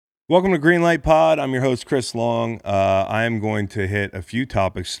Welcome to Greenlight Pod. I'm your host, Chris Long. I am going to hit a few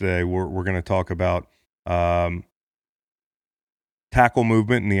topics today. We're going to talk about tackle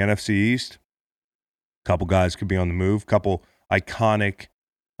movement in the NFC East. A couple guys could be on the move. Couple iconic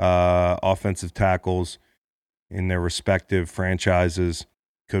offensive tackles in their respective franchises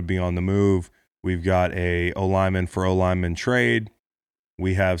could be on the move. We've got a O-lineman for O-lineman trade.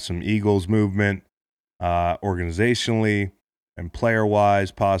 We have some Eagles movement organizationally and player-wise,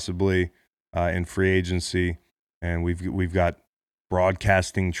 possibly in free agency, and we've got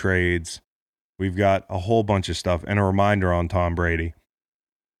broadcasting trades. We've got a whole bunch of stuff, and a reminder on Tom Brady.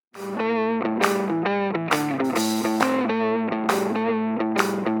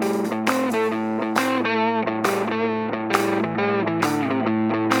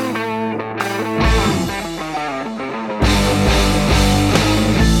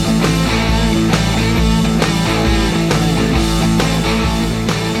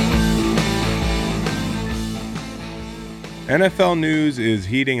 NFL news is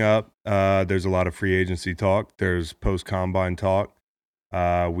heating up. There's a lot of free agency talk. There's post-combine talk.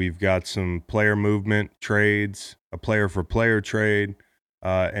 We've got some player movement trades, a player-for-player trade,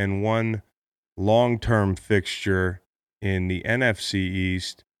 and one long-term fixture in the NFC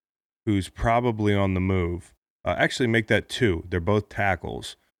East who's probably on the move. Actually, make that two. They're both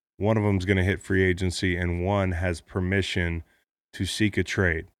tackles. One of them's going to hit free agency, and one has permission to seek a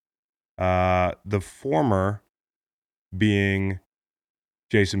trade. The former being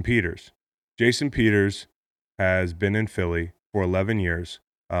Jason Peters. Jason Peters has been in Philly for 11 years,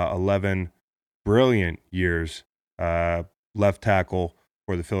 11 brilliant years, left tackle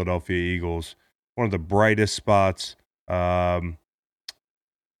for the Philadelphia Eagles, one of the brightest spots in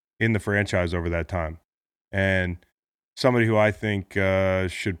the franchise over that time. And somebody who I think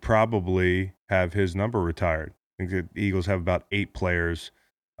should probably have his number retired. I think the Eagles have about 8 players,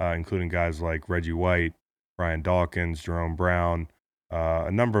 including guys like Reggie White, Brian Dawkins, Jerome Brown, a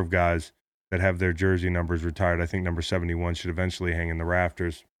number of guys that have their jersey numbers retired. I think number 71 should eventually hang in the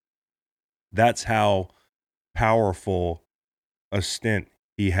rafters. That's how powerful a stint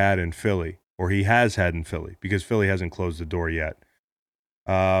he had in Philly, or he has had in Philly, because Philly hasn't closed the door yet.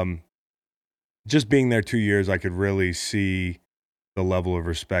 Just being there 2 years, I could really see the level of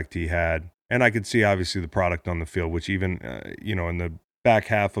respect he had. And I could see, obviously, the product on the field, which even, in the back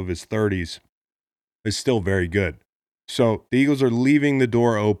half of his 30s, is still very good. So the Eagles are leaving the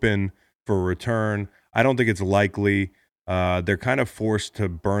door open for a return. I don't think it's likely. They're kind of forced to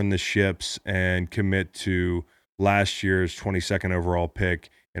burn the ships and commit to last year's 22nd overall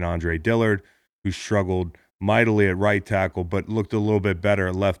pick in Andre Dillard, who struggled mightily at right tackle, but looked a little bit better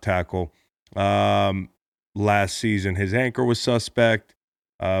at left tackle. Last season, his anchor was suspect,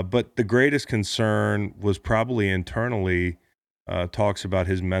 but the greatest concern was probably internally talks about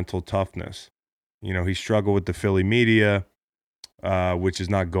his mental toughness. He struggled with the Philly media, which is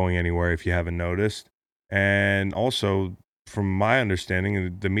not going anywhere if you haven't noticed. And also, from my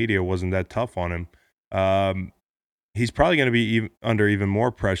understanding, the media wasn't that tough on him. He's probably going to be under even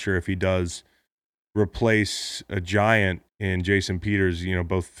more pressure if he does replace a giant in Jason Peters,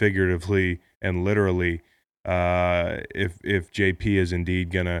 both figuratively and literally, if JP is indeed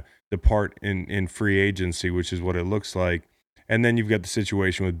going to depart in free agency, which is what it looks like. And then you've got the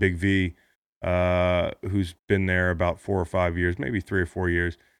situation with Big V, who's been there about 4 or 5 years, maybe 3 or 4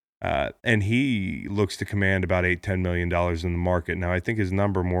 years. And he looks to command about $8-10 million in the market. Now, I think his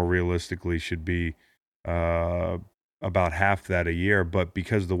number more realistically should be about half that a year. But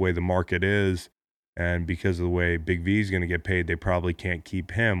because of the way the market is and because of the way Big V is going to get paid, they probably can't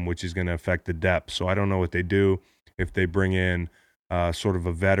keep him, which is going to affect the depth. So I don't know what they do if they bring in sort of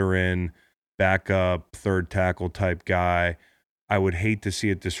a veteran, backup, third tackle type guy. I would hate to see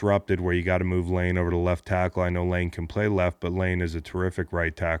it disrupted where you got to move Lane over to left tackle. I know Lane can play left, but Lane is a terrific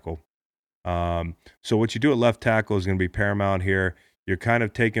right tackle. So what you do at left tackle is going to be paramount here. You're kind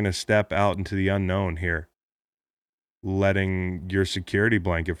of taking a step out into the unknown here, letting your security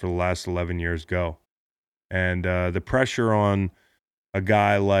blanket for the last 11 years go. And the pressure on a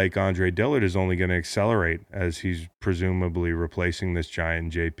guy like Andre Dillard is only going to accelerate as he's presumably replacing this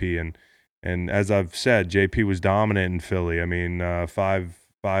giant JP. And as I've said, JP was dominant in Philly. I mean, five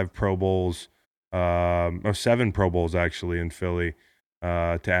Pro Bowls, or 7 Pro Bowls actually in Philly,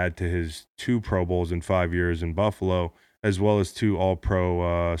 to add to his 2 Pro Bowls in 5 years in Buffalo, as well as 2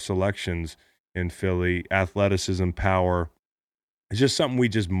 All-Pro selections in Philly. Athleticism, power. It's just something we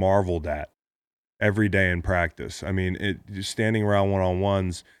just marveled at every day in practice. I mean, standing around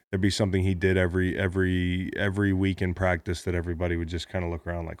one-on-ones, there'd be something he did every week in practice that everybody would just kind of look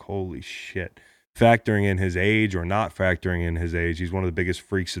around like, holy shit. factoring in his age or not factoring in his age, he's one of the biggest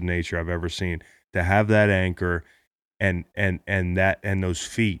freaks of nature I've ever seen. To have that anchor and those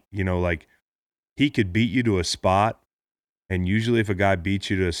feet, like he could beat you to a spot. And usually, if a guy beats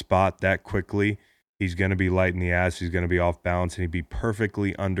you to a spot that quickly, he's going to be light in the ass. He's going to be off balance, and he'd be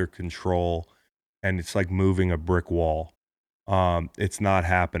perfectly under control. And it's like moving a brick wall. It's not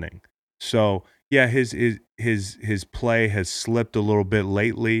happening. So yeah, his play has slipped a little bit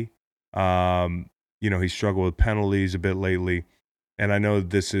lately. He struggled with penalties a bit lately, and I know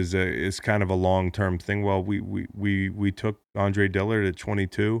this is kind of a long-term thing. Well, we took Andre Dillard at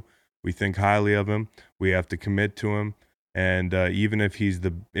 22. We think highly of him. We have to commit to him, and even if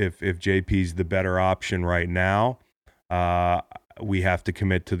if JP's the better option right now, uh, we have to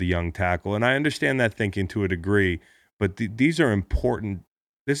commit to the young tackle. And I understand that thinking to a degree, but these are important.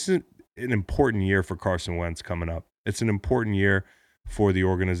 This is an important year for Carson Wentz coming up. It's an important year for the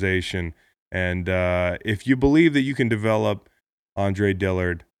organization, and if you believe that you can develop Andre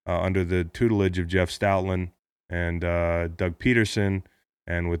Dillard under the tutelage of Jeff Stoutland and Doug Peterson,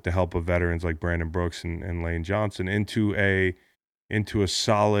 and with the help of veterans like Brandon Brooks and Lane Johnson, into a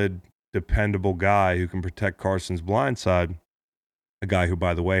solid, dependable guy who can protect Carson's blind side. A guy who,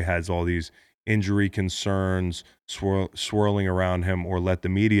 by the way, has all these injury concerns swirling around him, or let the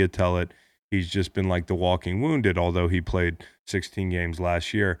media tell it. He's just been like the walking wounded, although he played 16 games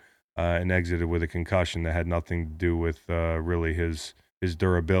last year and exited with a concussion that had nothing to do with really his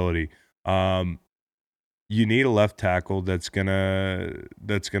durability. You need a left tackle that's gonna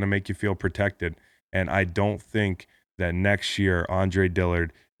make you feel protected, and I don't think that next year Andre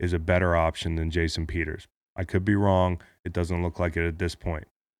Dillard is a better option than Jason Peters. I could be wrong. It doesn't look like it at this point.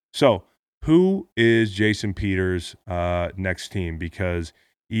 So, who is Jason Peters' next team? Because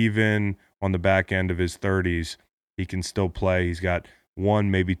even on the back end of his 30s, he can still play. He's got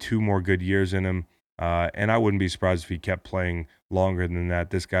one, maybe two more good years in him, and I wouldn't be surprised if he kept playing longer than that.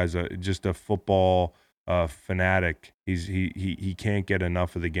 This guy's just a football fanatic. He can't get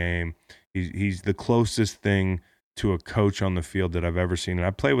enough of the game. He's the closest thing to a coach on the field that I've ever seen. And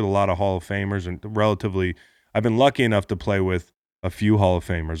I play with a lot of Hall of Famers, and I've been lucky enough to play with a few Hall of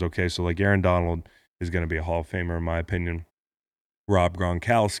Famers. Okay, so like Aaron Donald is going to be a Hall of Famer in my opinion. Rob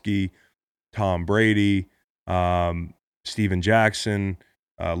Gronkowski, Tom Brady, Steven Jackson,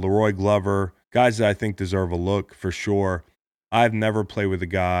 Leroy Glover, guys that I think deserve a look for sure. I've never played with a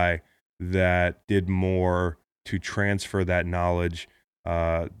guy that did more to transfer that knowledge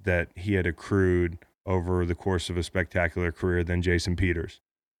that he had accrued over the course of a spectacular career than Jason Peters.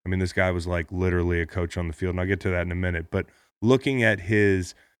 I mean, this guy was like literally a coach on the field, and I'll get to that in a minute. But looking at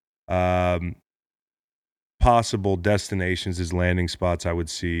his possible destinations, his landing spots, I would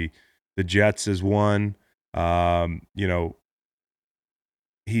see the Jets as one.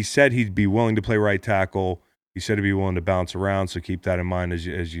 He said he'd be willing to play right tackle. He said he'd be willing to bounce around, so keep that in mind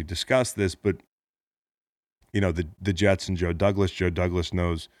as you discuss this. But the Jets and Joe Douglas. Joe Douglas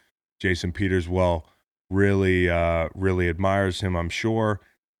knows Jason Peters well. Really admires him, I'm sure,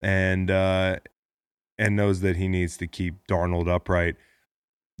 and knows that he needs to keep Darnold upright.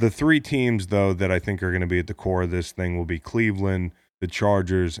 The three teams, though, that I think are going to be at the core of this thing will be Cleveland, the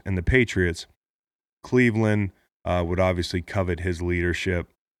Chargers, and the Patriots. Cleveland would obviously covet his leadership.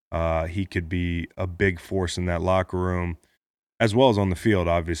 He could be a big force in that locker room, as well as on the field.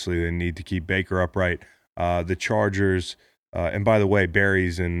 Obviously, they need to keep Baker upright. The Chargers, and by the way,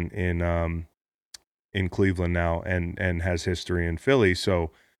 Barry's in Cleveland now and has history in Philly.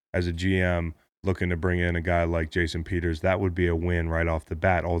 So as a GM looking to bring in a guy like Jason Peters, that would be a win right off the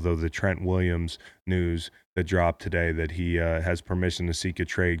bat. Although the Trent Williams news that dropped today that he has permission to seek a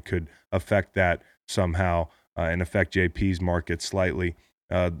trade could affect that somehow and affect JP's market slightly.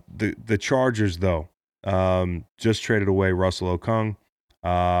 The Chargers, though, just traded away Russell Okung.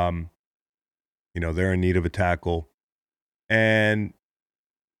 They're in need of a tackle. And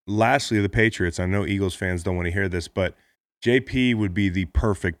lastly, the Patriots. I know Eagles fans don't want to hear this, but JP would be the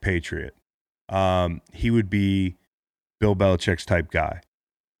perfect Patriot. He would be Bill Belichick's type guy.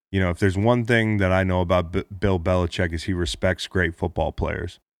 If there's one thing that I know about Bill Belichick is he respects great football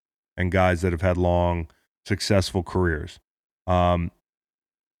players and guys that have had long, successful careers. I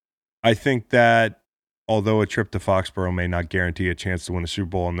think that although a trip to Foxborough may not guarantee a chance to win a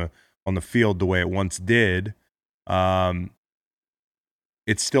Super Bowl on the field the way it once did,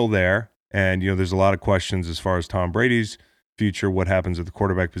 it's still there. And, there's a lot of questions as far as Tom Brady's future, what happens at the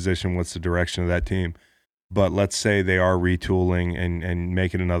quarterback position, what's the direction of that team. But let's say they are retooling and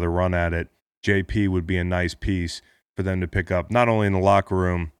making another run at it. JP would be a nice piece for them to pick up, not only in the locker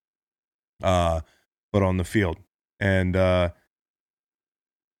room, but on the field. And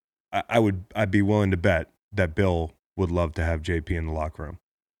I'd be willing to bet that Bill would love to have JP in the locker room.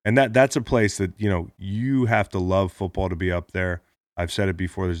 And that's a place that, you have to love football to be up there. I've said it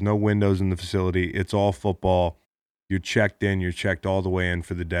before, there's no windows in the facility. It's all football. You're checked in, you're checked all the way in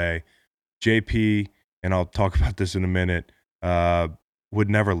for the day. JP, and I'll talk about this in a minute, would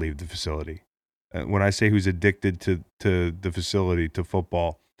never leave the facility. When I say who's addicted to the facility, to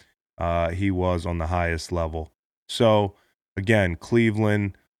football, he was on the highest level. So, again,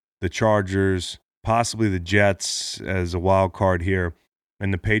 Cleveland, the Chargers, possibly the Jets as a wild card here,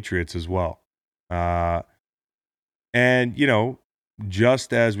 and the Patriots as well. And,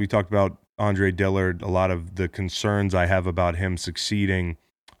 just as we talked about Andre Dillard, a lot of the concerns I have about him succeeding,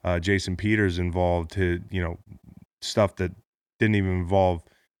 Jason Peters involved, stuff that didn't even involve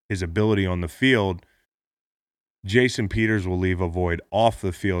his ability on the field. Jason Peters will leave a void off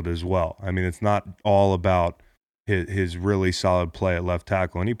the field as well. I mean, it's not all about his really solid play at left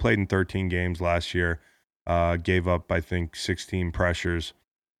tackle. And he played in 13 games last year, gave up, I think, 16 pressures.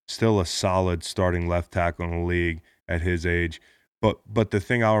 Still a solid starting left tackle in the league at his age. But the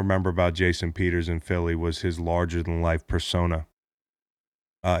thing I'll remember about Jason Peters in Philly was his larger-than-life persona.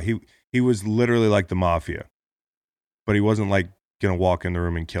 He was literally like the mafia, but he wasn't like going to walk in the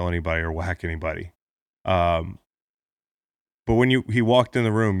room and kill anybody or whack anybody. But when he walked in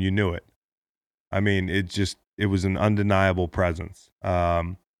the room, you knew it. I mean, it was an undeniable presence.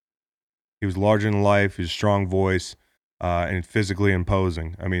 He was larger than life, his strong voice, and physically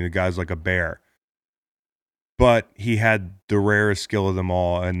imposing. I mean, the guy's like a bear. But he had the rarest skill of them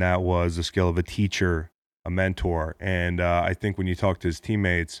all, and that was the skill of a teacher, a mentor. And I think when you talk to his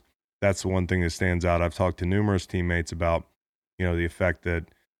teammates, that's the one thing that stands out. I've talked to numerous teammates about, the effect that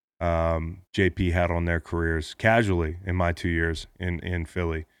JP had on their careers casually in my 2 years in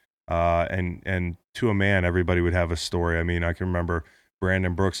Philly. And to a man, everybody would have a story. I mean, I can remember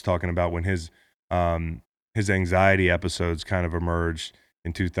Brandon Brooks talking about when his anxiety episodes kind of emerged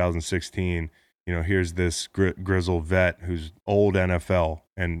in 2016. Here's this grizzled vet who's old NFL,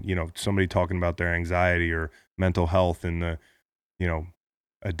 and somebody talking about their anxiety or mental health in the,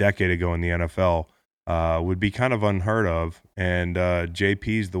 a decade ago in the NFL would be kind of unheard of. And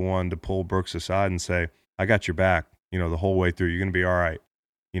JP's the one to pull Brooks aside and say, "I got your back. The whole way through. You're going to be all right."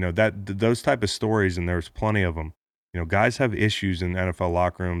 Those type of stories, and there's plenty of them. Guys have issues in NFL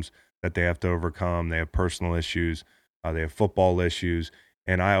locker rooms that they have to overcome. They have personal issues. They have football issues.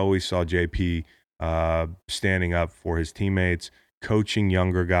 And I always saw JP standing up for his teammates, coaching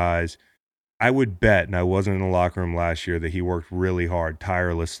younger guys. I would bet, and I wasn't in the locker room last year, that he worked really hard,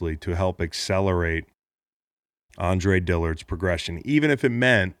 tirelessly, to help accelerate Andre Dillard's progression, even if it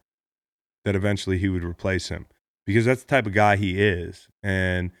meant that eventually he would replace him, because that's the type of guy he is.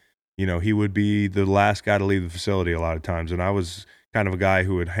 And, he would be the last guy to leave the facility a lot of times. And I was kind of a guy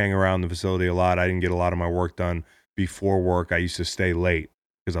who would hang around the facility a lot. I didn't get a lot of my work done before work. I used to stay late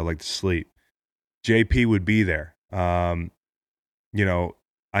because I like to sleep. JP would be there. I know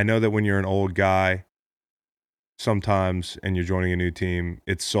that when you're an old guy, sometimes, and you're joining a new team,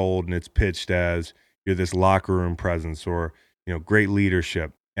 it's sold and it's pitched as you're this locker room presence or, great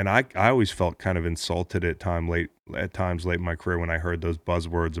leadership. And I always felt kind of insulted at times late in my career when I heard those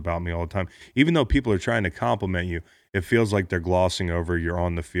buzzwords about me all the time. Even though people are trying to compliment you, it feels like they're glossing over your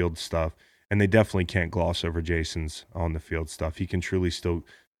on the field stuff. And they definitely can't gloss over Jason's on the field stuff. He can truly still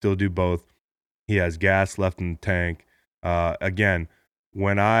do both. He has gas left in the tank. Again,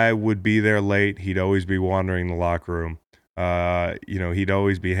 when I would be there late, he'd always be wandering the locker room. He'd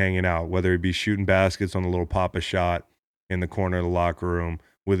always be hanging out, whether he'd be shooting baskets on a little pop-a shot in the corner of the locker room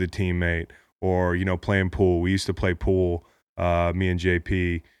with a teammate, or, playing pool. We used to play pool, me and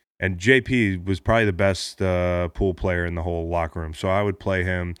JP. And JP was probably the best pool player in the whole locker room. So I would play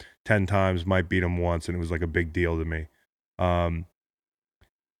him 10 times, might beat him once, and it was like a big deal to me. And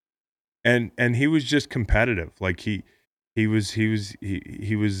he was just competitive. Like it was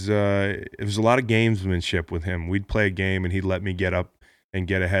a lot of gamesmanship with him. We'd play a game and he'd let me get up and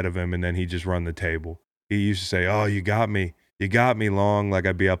get ahead of him, and then he'd just run the table. He used to say, "Oh, you got me long." Like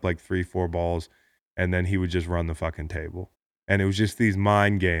I'd be up like 3-4 balls, and then he would just run the fucking table. And it was just these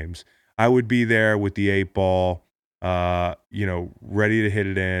mind games. I would be there with the 8 ball, ready to hit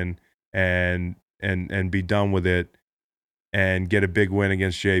it in and be done with it and get a big win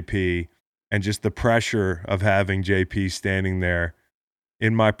against JP. And just the pressure of having JP standing there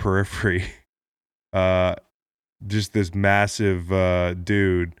in my periphery, just this massive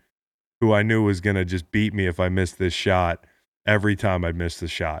dude who I knew was going to just beat me if I missed this shot every time I missed the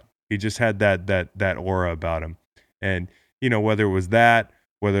shot. He just had that aura about him. And, whether it was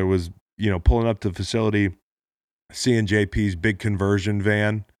whether it was, pulling up to the facility, seeing JP's big conversion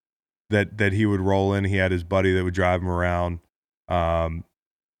van that he would roll in. He had his buddy that would drive him around. Um,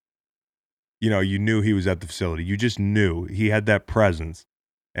 you knew he was at the facility. You just knew he had that presence,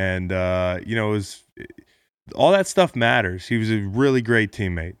 and it was all that stuff matters. He was a really great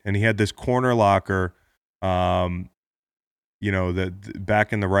teammate, and he had this corner locker. Um,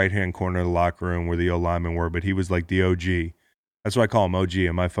 back in the right hand corner of the locker room where the O linemen were, but he was like the OG. That's why I call him OG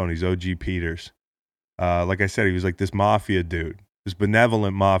on my phone. He's OG Peters. Like I said, he was like this mafia dude, this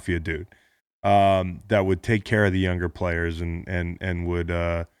benevolent mafia dude that would take care of the younger players and would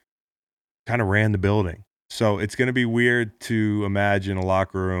kind of ran the building. So it's going to be weird to imagine a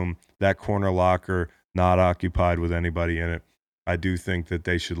locker room, that corner locker, not occupied with anybody in it. I do think that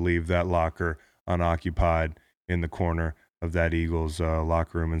they should leave that locker unoccupied in the corner of that Eagles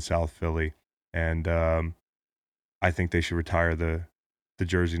locker room in South Philly. And I think they should retire the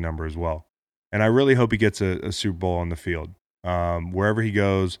jersey number as well. And I really hope he gets a Super Bowl on the field. Wherever he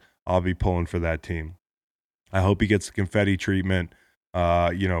goes, I'll be pulling for that team. I hope he gets the confetti treatment,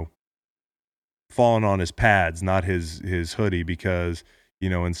 falling on his pads, not his hoodie, because,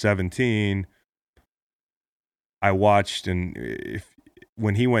 in 17, I watched, and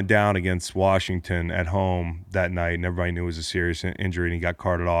when he went down against Washington at home that night, and everybody knew it was a serious injury and he got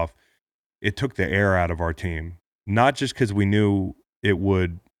carted off, it took the air out of our team. Not just because we knew it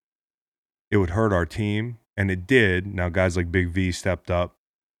would hurt our team, and it did. Now guys like Big V stepped up,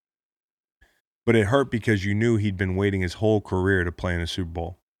 but it hurt because you knew he'd been waiting his whole career to play in a Super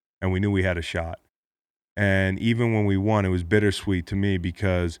Bowl, and we knew we had a shot. And even when we won, it was bittersweet to me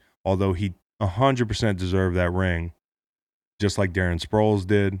because although he 100% deserved that ring, just like Darren Sproles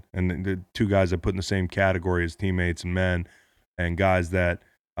did, and the two guys I put in the same category as teammates and men, and guys that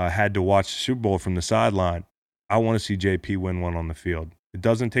had to watch the Super Bowl from the sideline, I want to see JP win one on the field. It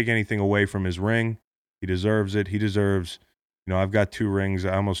doesn't take anything away from his ring. He deserves it. He deserves, I've got 2 rings.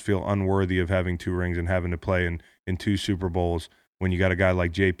 I almost feel unworthy of having 2 rings and having to play in 2 Super Bowls when you got a guy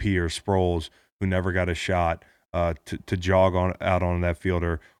like JP or Sproles who never got a shot to jog out on that field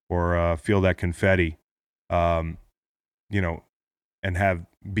or feel that confetti, and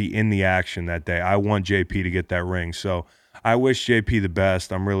be in the action that day. I want JP to get that ring. So I wish JP the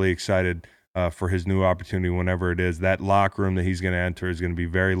best. I'm really excited for his new opportunity whenever it is. That locker room that he's going to enter is going to be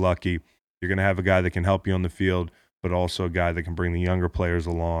very lucky. You're going to have a guy that can help you on the field, but also a guy that can bring the younger players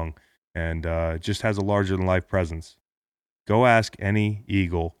along and just has a larger-than-life presence. Go ask any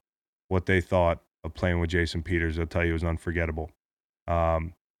Eagle what they thought of playing with Jason Peters. They'll tell you it was unforgettable.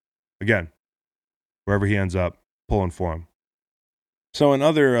 Again, wherever he ends up, pulling for him. So in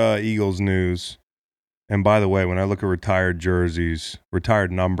other Eagles news, and by the way, when I look at retired jerseys,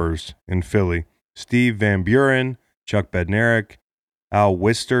 retired numbers in Philly, Steve Van Buren, Chuck Bednarik, Al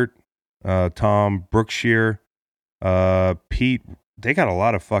Wistert, Tom Brookshire, Pete, they got a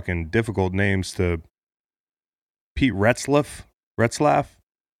lot of fucking difficult names to Pete Retzlaff.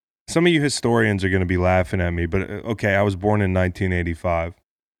 Some of you historians are going to be laughing at me, but okay, I was born in 1985.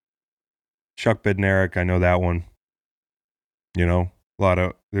 Chuck Bednarik, I know that one.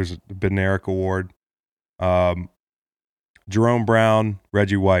 There's a Bednarik Award. Jerome Brown,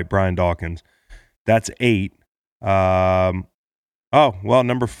 Reggie White, Brian Dawkins. That's 8. Number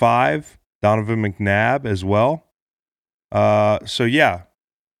 5, Donovan McNabb as well. So yeah,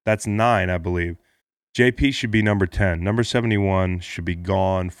 that's 9, I believe. JP should be number 10. Number 71 should be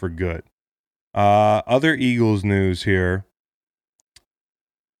gone for good. Other Eagles news here.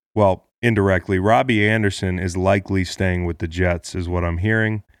 Well, indirectly, Robbie Anderson is likely staying with the Jets, is what I'm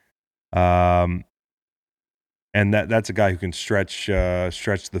hearing. And that's a guy who can stretch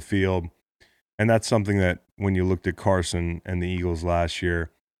the field. And that's something that when you looked at Carson and the Eagles last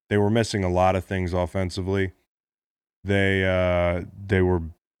year, they were missing a lot of things offensively. They were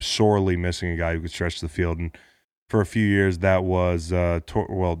sorely missing a guy who could stretch the field. And for a few years, that was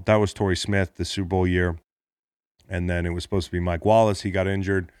Torrey Smith, the Super Bowl year. And then it was supposed to be Mike Wallace. He got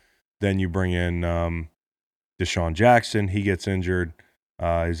injured. Then you bring in Deshaun Jackson. He gets injured.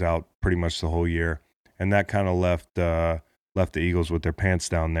 He's out pretty much the whole year. And that kind of left the Eagles with their pants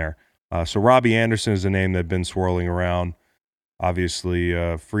down there. So Robbie Anderson is a name that had been swirling around. Obviously,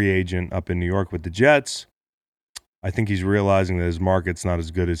 a free agent up in New York with the Jets. I think he's realizing that his market's not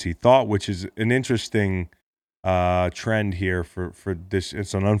as good as he thought, which is an interesting trend here for this.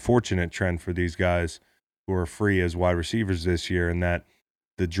 It's an unfortunate trend for these guys who are free as wide receivers this year, and that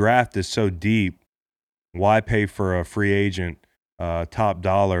the draft is so deep. Why pay for a free agent top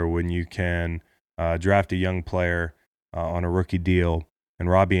dollar when you can draft a young player on a rookie deal? And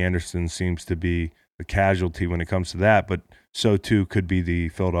Robbie Anderson seems to be the casualty when it comes to that, but so too could be the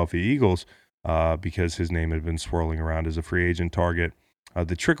Philadelphia Eagles because his name had been swirling around as a free agent target.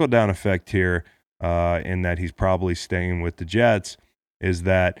 The trickle down effect here, in that he's probably staying with the Jets, is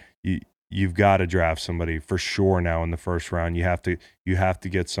that you've got to draft somebody for sure now in the first round. You have to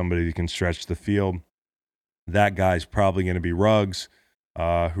get somebody that can stretch the field. That guy's probably going to be Ruggs,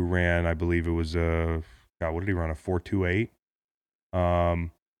 who ran, I believe it was God, what did he run, a 4.28?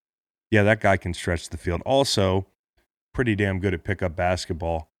 Yeah, that guy can stretch the field. Also, pretty damn good at pickup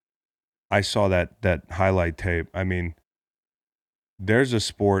basketball. I saw that highlight tape. I mean, there's a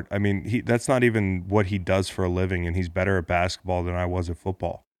sport. I mean, that's not even what he does for a living, and he's better at basketball than I was at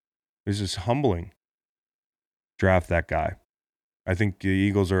football. It's just humbling. Draft that guy. I think the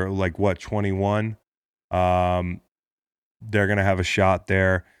Eagles are like, what, 21? They're going to have a shot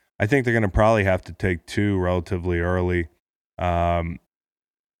there. I think they're going to probably have to take two relatively early. And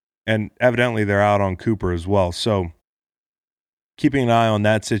evidently they're out on Cooper as well. So keeping an eye on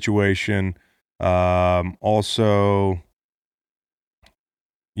that situation. Also,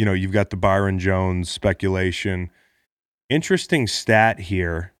 you've got the Byron Jones speculation. Interesting stat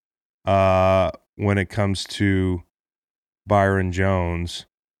here when it comes to Byron Jones.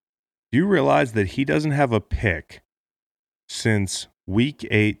 Do you realize that he doesn't have a pick since Week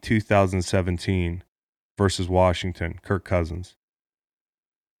 8, 2017 versus Washington, Kirk Cousins?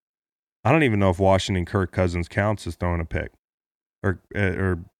 I don't even know if Washington Kirk Cousins counts as throwing a pick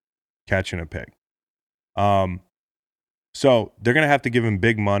or catching a pick. So they're going to have to give him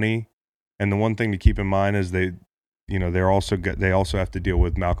big money, and the one thing to keep in mind is they also have to deal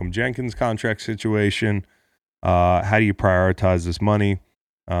with Malcolm Jenkins' contract situation. How do you prioritize this money?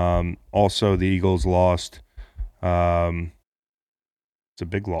 Also, the Eagles lost. It's a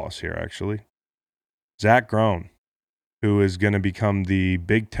big loss here, actually. Zach Groen, who is going to become the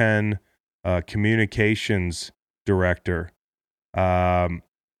Big Ten communications director.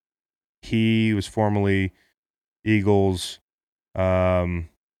 He was formerly Eagles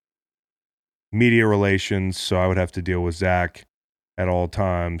media relations, so I would have to deal with Zach at all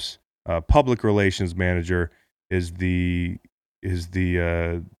times. Public relations manager is the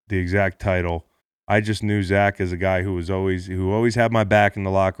exact title. I just knew Zach as a guy who always had my back in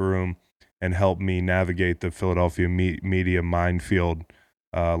the locker room and helped me navigate the Philadelphia media minefield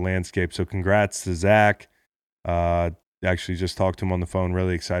landscape. So congrats to Zach. Actually just talked to him on the phone.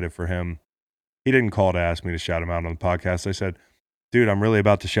 Really excited for him. He didn't call to ask me to shout him out on the podcast. I said, dude, I'm really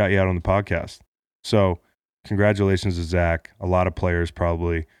about to shout you out on the podcast. So congratulations to Zach. A lot of players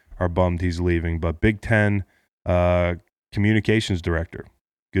probably are bummed he's leaving, but Big Ten communications director,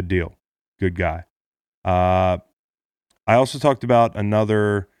 good deal, good guy. I also talked about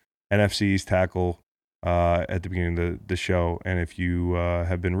another NFC East tackle at the beginning of the show, and if you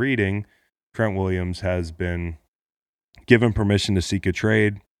have been reading, Trent Williams has been given permission to seek a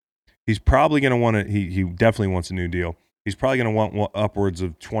trade. He's probably going to want to. He definitely wants a new deal. He's probably going to want upwards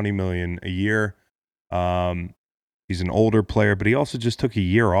of $20 million a year. He's an older player, but he also just took a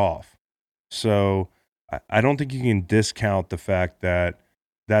year off. So I don't think you can discount the fact that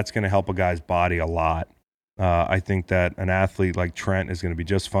that's going to help a guy's body a lot. I think that an athlete like Trent is going to be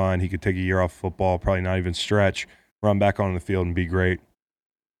just fine. He could take a year off football, probably not even stretch, run back on the field and be great.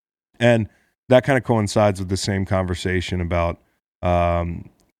 And that kind of coincides with the same conversation about,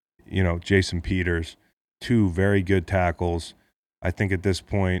 Jason Peters, two very good tackles. I think at this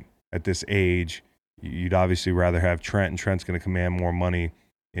point, at this age, you'd obviously rather have Trent, and Trent's going to command more money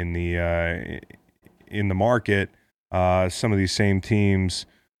in the market. Some of these same teams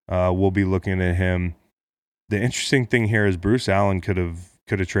will be looking at him. The interesting thing here is Bruce Allen could have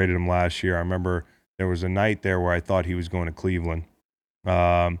traded him last year. I remember there was a night there where I thought he was going to Cleveland.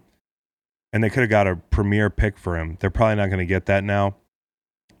 And they could have got a premier pick for him. They're probably not going to get that now.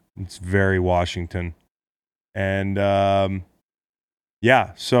 It's very Washington. And,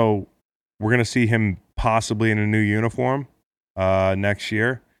 so we're going to see him possibly in a new uniform next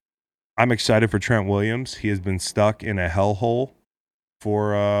year. I'm excited for Trent Williams. He has been stuck in a hellhole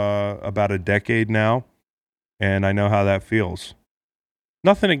for about a decade now, and I know how that feels.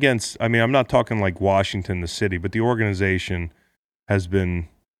 Nothing against, I'm not talking like Washington, the city, but the organization has been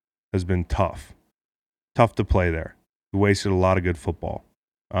tough to play there. We wasted a lot of good football.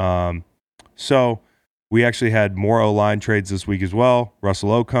 So we actually had more O-line trades this week as well. Russell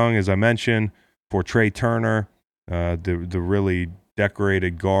Okung, as I mentioned, for Trey Turner, the really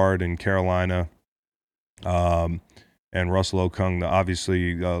decorated guard in Carolina. And Russell Okung,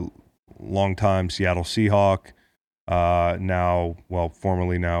 obviously longtime Seattle Seahawk.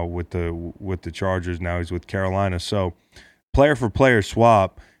 Formerly now with the Chargers. Now he's with Carolina. So player for player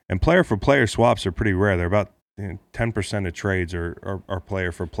swap. And player for player swaps are pretty rare. They're about 10% of trades are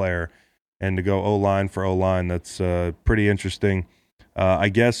player for player. And to go O-line for O-line, that's pretty interesting. I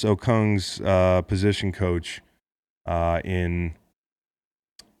guess Okung's position coach in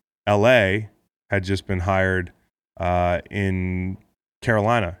L.A. had just been hired in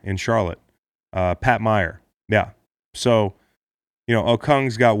Carolina, in Charlotte. Pat Meyer. Yeah. So,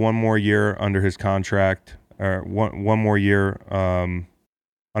 Okung's got one more year under his contract, or one more year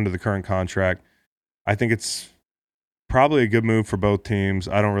under the current contract. I think it's probably a good move for both teams.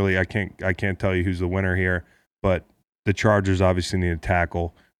 I can't tell you who's the winner here, but the Chargers obviously need a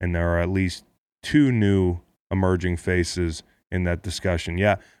tackle, and there are at least two new emerging faces in that discussion.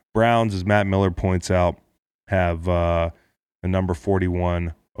 Yeah, Browns, as Matt Miller points out, have the number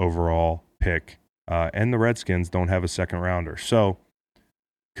 41 overall pick, and the Redskins don't have a second rounder. So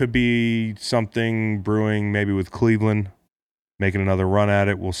could be something brewing maybe with Cleveland making another run at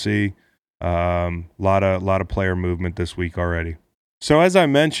it. We'll see. Lot of player movement this week already. So as I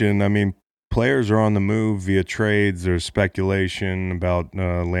mentioned, I mean, players are on the move via trades. There's speculation about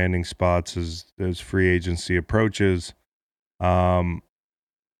landing spots as free agency approaches. Al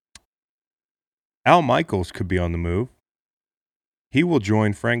Michaels could be on the move. He will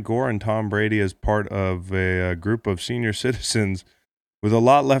join Frank Gore and Tom Brady as part of a group of senior citizens with a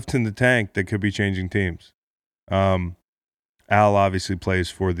lot left in the tank that could be changing teams. Al obviously plays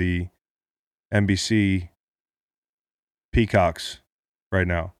for the NBC Peacocks right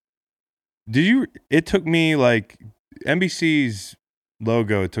now. It took me like NBC's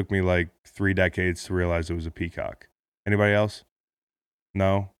logo, it took me like 3 decades to realize it was a peacock. Anybody else?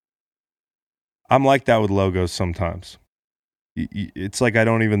 No? I'm like that with logos sometimes. It's like I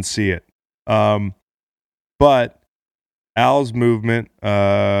don't even see it. But Al's movement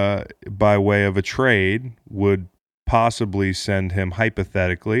by way of a trade would possibly send him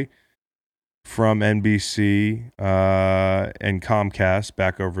hypothetically from NBC and Comcast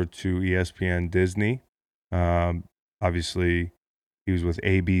back over to ESPN Disney. Obviously, he was with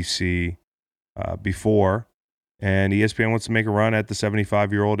ABC before, and ESPN wants to make a run at the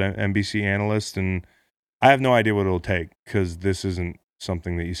 75-year-old NBC analyst, and I have no idea what it'll take because this isn't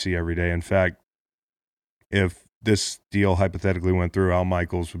something that you see every day. In fact, if this deal hypothetically went through, Al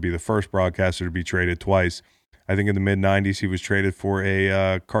Michaels would be the first broadcaster to be traded twice. I think in the mid-'90s, he was traded for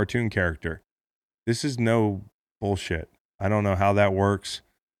a cartoon character. This is no bullshit. I don't know how that works.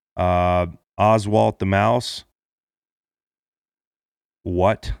 Oswald the Mouse.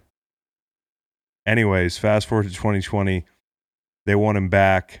 What? Anyways, fast forward to 2020. They want him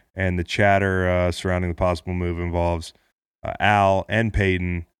back, and the chatter surrounding the possible move involves Al and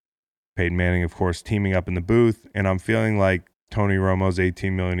Peyton Manning, of course, teaming up in the booth. And I'm feeling like Tony Romo's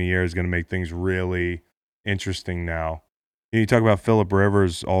 $18 million a year is going to make things really interesting now. You talk about Phillip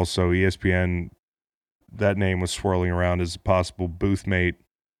Rivers, also ESPN. That name was swirling around as a possible booth mate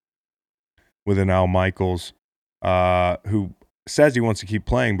with an Al Michaels, who says he wants to keep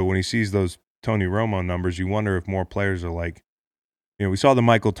playing, but when he sees those Tony Romo numbers, you wonder if more players are like, we saw the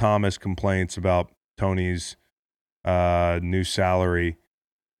Michael Thomas complaints about Tony's new salary.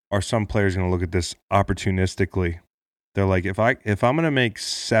 Are some players going to look at this opportunistically? They're like, if I'm going to make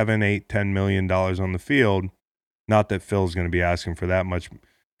 $7, $8, $10 million on the field, not that Phil's going to be asking for that much,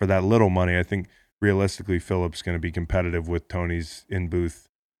 for that little money. I think realistically, Phillip's going to be competitive with Tony's in booth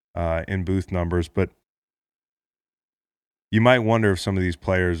numbers, but you might wonder if some of these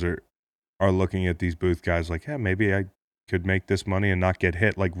players are looking at these booth guys like, yeah, maybe I could make this money and not get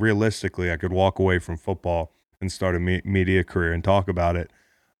hit. Like realistically, I could walk away from football and start a media career and talk about it.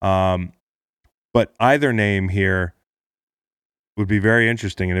 But either name here would be very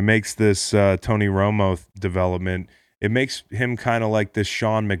interesting, and it makes this Tony Romo development. It makes him kind of like this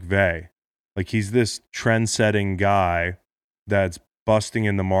Sean McVay. Like he's this trend-setting guy that's busting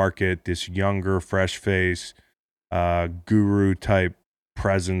in the market, this younger, fresh face, guru type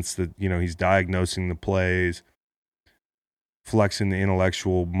presence that, he's diagnosing the plays, flexing the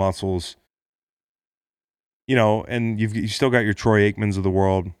intellectual muscles, and you still got your Troy Aikmans of the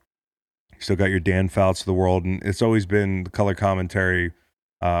world. You still got your Dan Fouts of the world. And it's always been the color commentary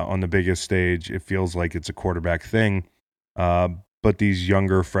on the biggest stage. It feels like it's a quarterback thing. But these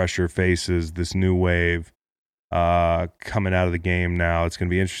younger, fresher faces, this new wave coming out of the game now, it's going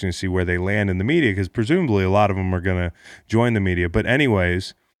to be interesting to see where they land in the media because presumably a lot of them are going to join the media. But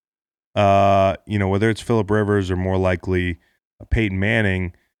anyways, whether it's Phillip Rivers or more likely Peyton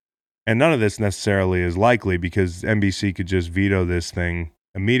Manning, and none of this necessarily is likely because NBC could just veto this thing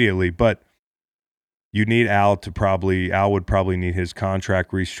immediately. But you need Al would probably need his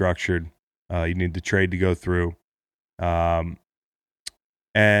contract restructured. You need the trade to go through.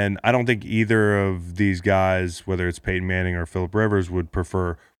 And I don't think either of these guys, whether it's Peyton Manning or Phillip Rivers, would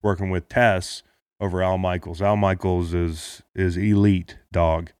prefer working with Tess over Al Michaels. Al Michaels is elite,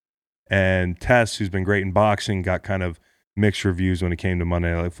 dog. And Tess, who's been great in boxing, got kind of mixed reviews when it came to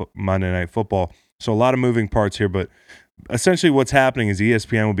Monday Night Football. So a lot of moving parts here, but essentially what's happening is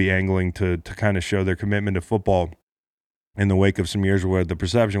ESPN will be angling to kind of show their commitment to football in the wake of some years where the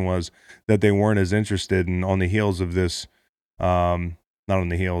perception was that they weren't as interested. And on the heels of this, not on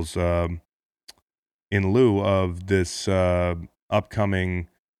the heels, in lieu of this upcoming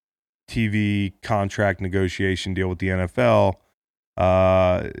TV contract negotiation deal with the NFL,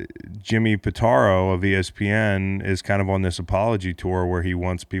 Jimmy Pitaro of ESPN is kind of on this apology tour where he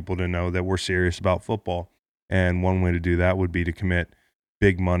wants people to know that we're serious about football. And one way to do that would be to commit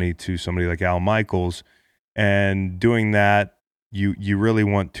big money to somebody like Al Michaels. And doing that, you really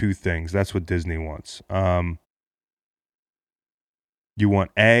want two things. That's what Disney wants. You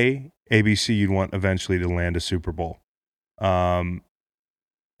want ABC, you'd want eventually to land a Super Bowl. And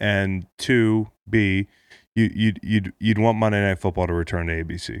two, B, you'd want Monday Night Football to return to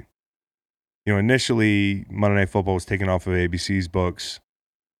ABC. You know, initially Monday Night Football was taken off of ABC's books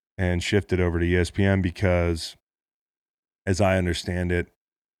and shifted over to ESPN because, as I understand it,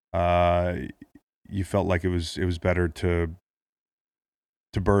 you felt like it was better to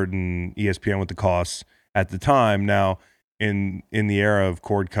burden ESPN with the costs at the time. Now, in the era of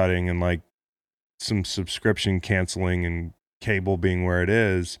cord cutting and like some subscription canceling and cable being where it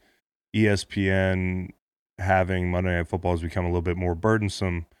is, ESPN having Monday Night Football has become a little bit more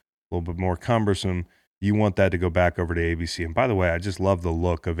burdensome, a little bit more cumbersome. You want that to go back over to ABC. And by the way, I just love the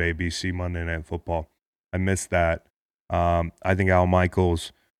look of ABC Monday Night Football. I miss that. I think Al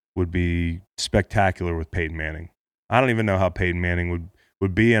Michaels would be spectacular with Peyton Manning. I don't even know how Peyton Manning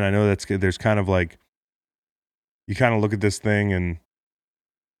would be, and I know there's kind of like, you kind of look at this thing and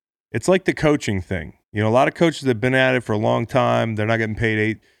it's like the coaching thing. You know, a lot of coaches that have been at it for a long time, they're not getting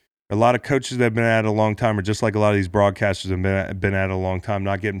paid A lot of coaches that have been at it a long time are just like a lot of these broadcasters have been at it a long time,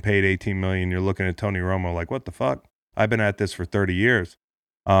 not getting paid $18 million. You're looking at Tony Romo like, what the fuck? I've been at this for 30 years.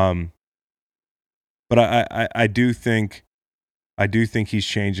 But I do think he's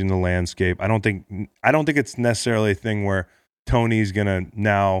changing the landscape. I don't think it's necessarily a thing where Tony's gonna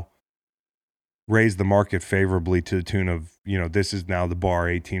now raise the market favorably to the tune of, you know, this is now the bar,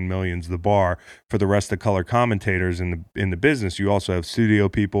 18 million's the bar for the rest of color commentators in the business. You also have studio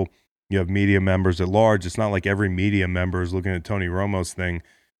people, you have media members at large. It's not like every media member is looking at Tony Romo's thing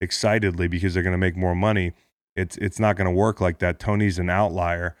excitedly because they're going to make more money. It's not going to work like that. Tony's an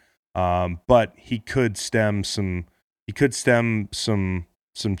outlier, but he could stem some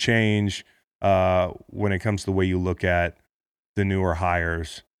change when it comes to the way you look at the newer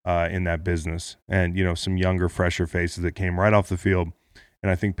hires in that business, and you know, some younger, fresher faces that came right off the field, and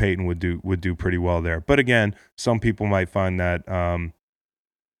I think Peyton would do pretty well there. But again, some people might find that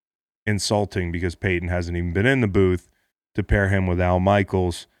insulting because Peyton hasn't even been in the booth to pair him with Al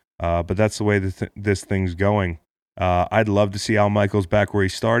Michaels. But that's the way this thing's going. I'd love to see Al Michaels back where he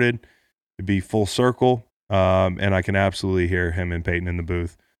started, to be full circle, and I can absolutely hear him and Peyton in the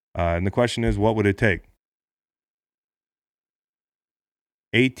booth. And the question is, what would it take?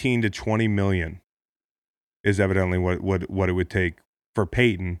 18 to 20 million is evidently what it would take for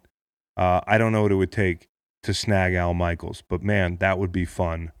Peyton. I don't know what it would take to snag Al Michaels, but man, that would be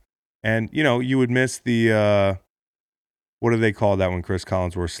fun. And you know, you would miss the what do they call that when Chris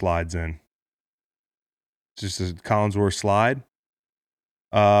Collinsworth slides in? It's just a Collinsworth slide.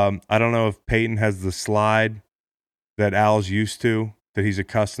 I don't know if Peyton has the slide that Al's used to, that he's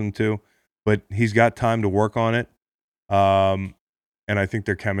accustomed to, but he's got time to work on it. And I think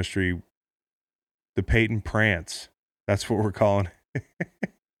their chemistry, the Peyton Prance, that's what we're calling it.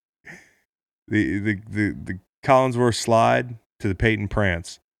 the Collinsworth slide to the Peyton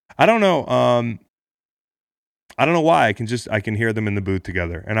Prance. I don't know. I don't know why. I can hear them in the booth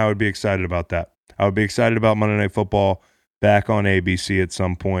together, and I would be excited about that. I would be excited about Monday Night Football back on ABC at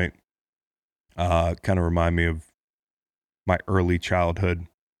some point. Kind of remind me of my early childhood.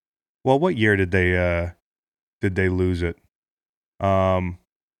 Well, what year did they lose it?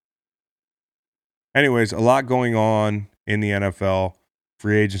 Anyways, a lot going on in the NFL.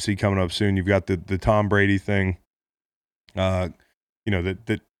 Free agency coming up soon. You've got the Tom Brady thing. You know,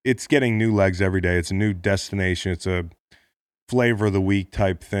 that it's getting new legs every day. It's a new destination. It's a flavor of the week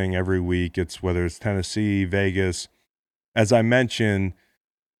type thing every week. It's whether it's Tennessee, Vegas. As I mentioned,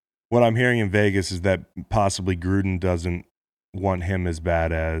 what I'm hearing in Vegas is that possibly Gruden doesn't want him as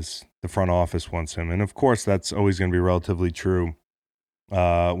bad as the front office wants him. And of course, that's always going to be relatively true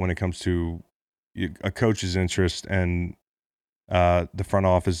when it comes to a coach's interest and the front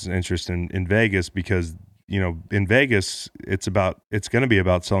office's interest in Vegas, because, you know, in Vegas, it's going to be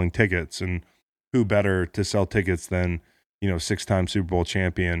about selling tickets. And who better to sell tickets than, 6-time Super Bowl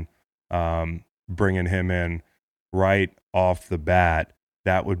champion, bringing him in right off the bat.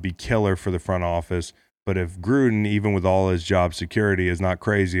 That would be killer for the front office. But if Gruden, even with all his job security, is not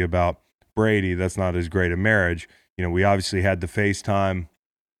crazy about Brady, that's not as great a marriage. We obviously had the FaceTime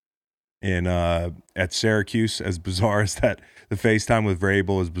in at Syracuse, as bizarre as that, the FaceTime with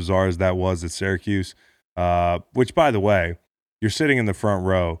Vrabel, as bizarre as that was at Syracuse, which, by the way, you're sitting in the front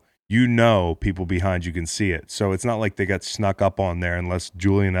row, people behind you can see it. So it's not like they got snuck up on there, unless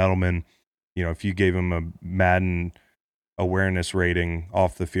Julian Edelman, if you gave him a Madden awareness rating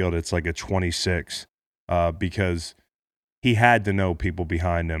off the field, it's like a 26, because he had to know people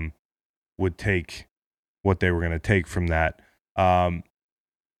behind him would take what they were going to take from that.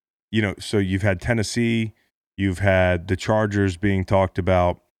 So you've had Tennessee, you've had the Chargers being talked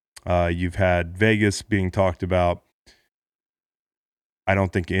about, you've had Vegas being talked about. I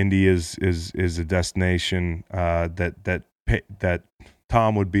don't think Indy is a destination that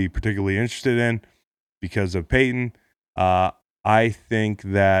Tom would be particularly interested in because of Peyton. I think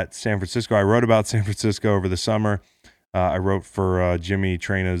that San Francisco. I wrote about San Francisco over the summer. I wrote for Jimmy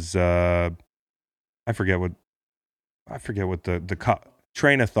Traina's. I forget what the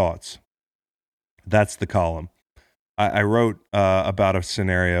Train of Thoughts. That's the column. I wrote about a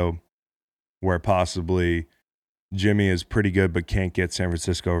scenario where possibly Jimmy is pretty good but can't get San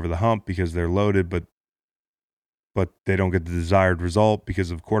Francisco over the hump because they're loaded, but they don't get the desired result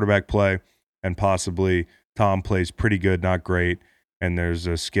because of quarterback play, and possibly Tom plays pretty good, not great, and there's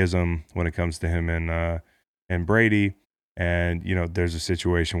a schism when it comes to him and Brady, and there's a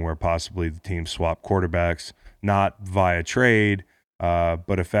situation where possibly the team swap quarterbacks, not via trade,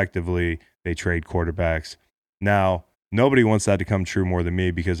 but effectively they trade quarterbacks. Now, nobody wants that to come true more than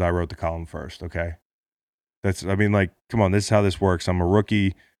me because I wrote the column first, okay? Come on, this is how this works. I'm a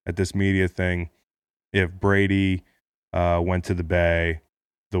rookie at this media thing. If Brady went to the Bay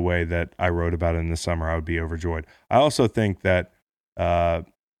the way that I wrote about it in the summer, I would be overjoyed. I also think that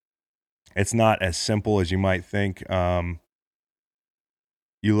it's not as simple as you might think.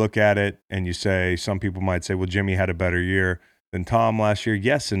 You look at it and you say, some people might say, well, Jimmy had a better year than Tom last year.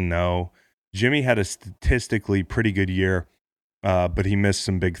 Yes and no. Jimmy had a statistically pretty good year, but he missed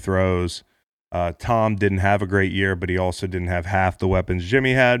some big throws. Tom didn't have a great year, but he also didn't have half the weapons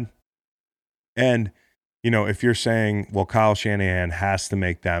Jimmy had. And, if you're saying, well, Kyle Shanahan has to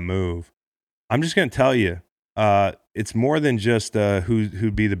make that move, I'm just going to tell you, it's more than just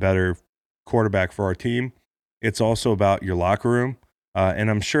who'd be the better quarterback for our team. It's also about your locker room. And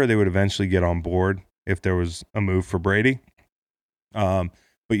I'm sure they would eventually get on board if there was a move for Brady. But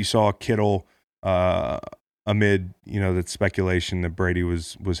you saw Kittle amid, that speculation that Brady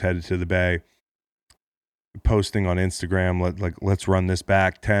was headed to the Bay, posting on Instagram, let's run this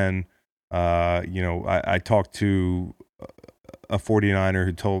back 10. I talked to a 49er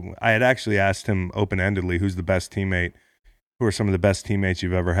who told me, I had actually asked him open-endedly, who's the best teammate, who are some of the best teammates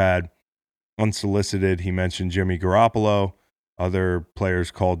you've ever had. Unsolicited, he mentioned Jimmy Garoppolo. Other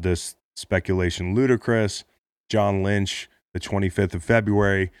players called this speculation ludicrous. John Lynch, the 25th of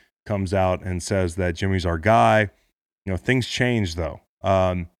February, comes out and says that Jimmy's our guy. Things change, though.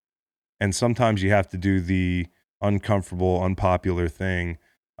 And sometimes you have to do the uncomfortable, unpopular thing,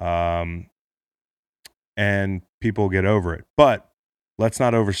 and people get over it. But let's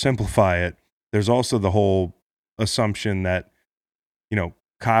not oversimplify it. There's also the whole assumption that,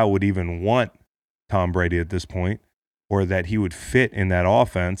 Kyle would even want Tom Brady at this point, or that he would fit in that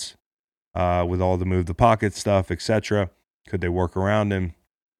offense with all the move the pocket stuff, etc. Could they work around him?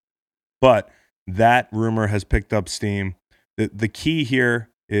 But that rumor has picked up steam. The key here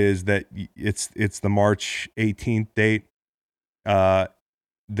is that it's the March 18th date. The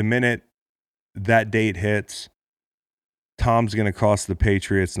minute that date hits, Tom's going to cost the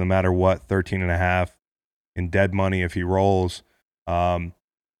Patriots no matter what, 13.5 in dead money if he rolls.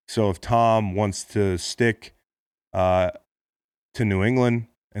 So if Tom wants to stick to New England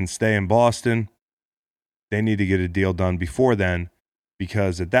and stay in Boston, they need to get a deal done before then,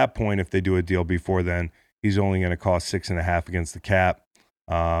 because at that point, if they do a deal before then, he's only going to cost 6.5 against the cap.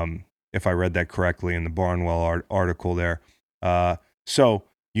 If I read that correctly in the Barnwell article there. So,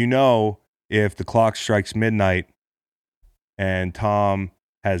 if the clock strikes midnight and Tom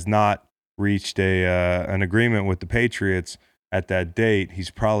has not reached an agreement with the Patriots at that date, he's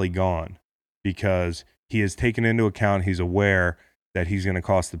probably gone, because he has taken into account, he's aware that he's going to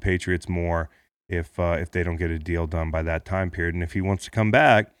cost the Patriots more if they don't get a deal done by that time period. And if he wants to come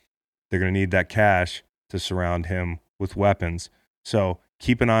back, they're going to need that cash to surround him with weapons. So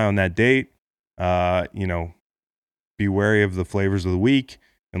keep an eye on that date. Be wary of the flavors of the week.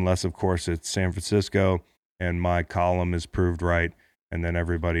 unless, of course, it's San Francisco and my column is proved right, and then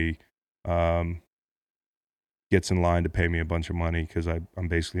everybody gets in line to pay me a bunch of money because I'm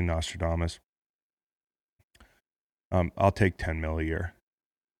basically Nostradamus. I'll take 10 mil a year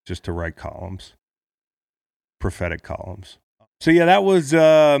just to write columns, prophetic columns. So yeah, that was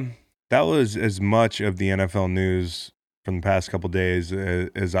as much of the NFL news from the past couple days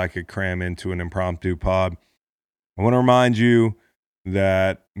as I could cram into an impromptu pod. I want to remind you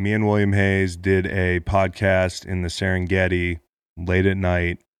that me and William Hayes did a podcast in the Serengeti late at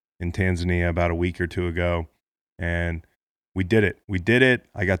night in Tanzania about a week or two ago, and we did it. We did it.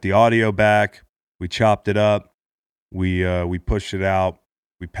 I got the audio back. We chopped it up. We pushed it out.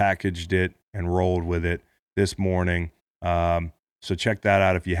 We packaged it and rolled with it this morning. So check that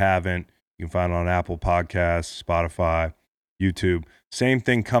out if you haven't. You can find it on Apple Podcasts, Spotify, YouTube. Same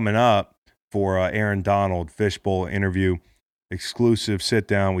thing coming up for Aaron Donald, Fishbowl interview, exclusive sit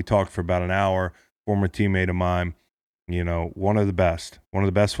down. We talked for about an hour. Former teammate of mine, one of the best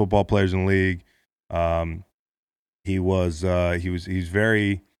football players in the league. He's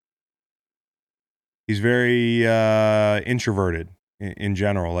very introverted in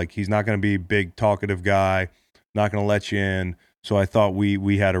general. Like, he's not going to be a big talkative guy, not going to let you in. So I thought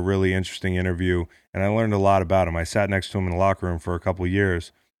we had a really interesting interview, and I learned a lot about him. I sat next to him in the locker room for a couple of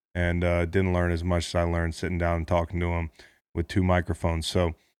years and didn't learn as much as I learned sitting down and talking to him with two microphones.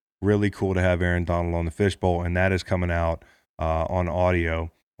 So really cool to have Aaron Donald on the Fishbowl, and that is coming out on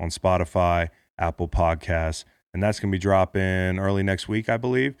audio on Spotify, Apple Podcasts, and that's going to be dropping early next week, I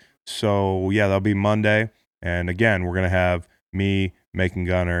believe. So yeah, that'll be Monday. And again, we're going to have me, Macon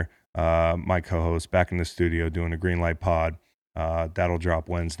Gunner, my co-host, back in the studio doing a Green Light Pod. That'll drop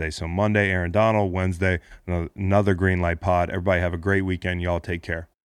Wednesday. So Monday, Aaron Donald. Wednesday, another Green Light Pod. Everybody have a great weekend. Y'all take care.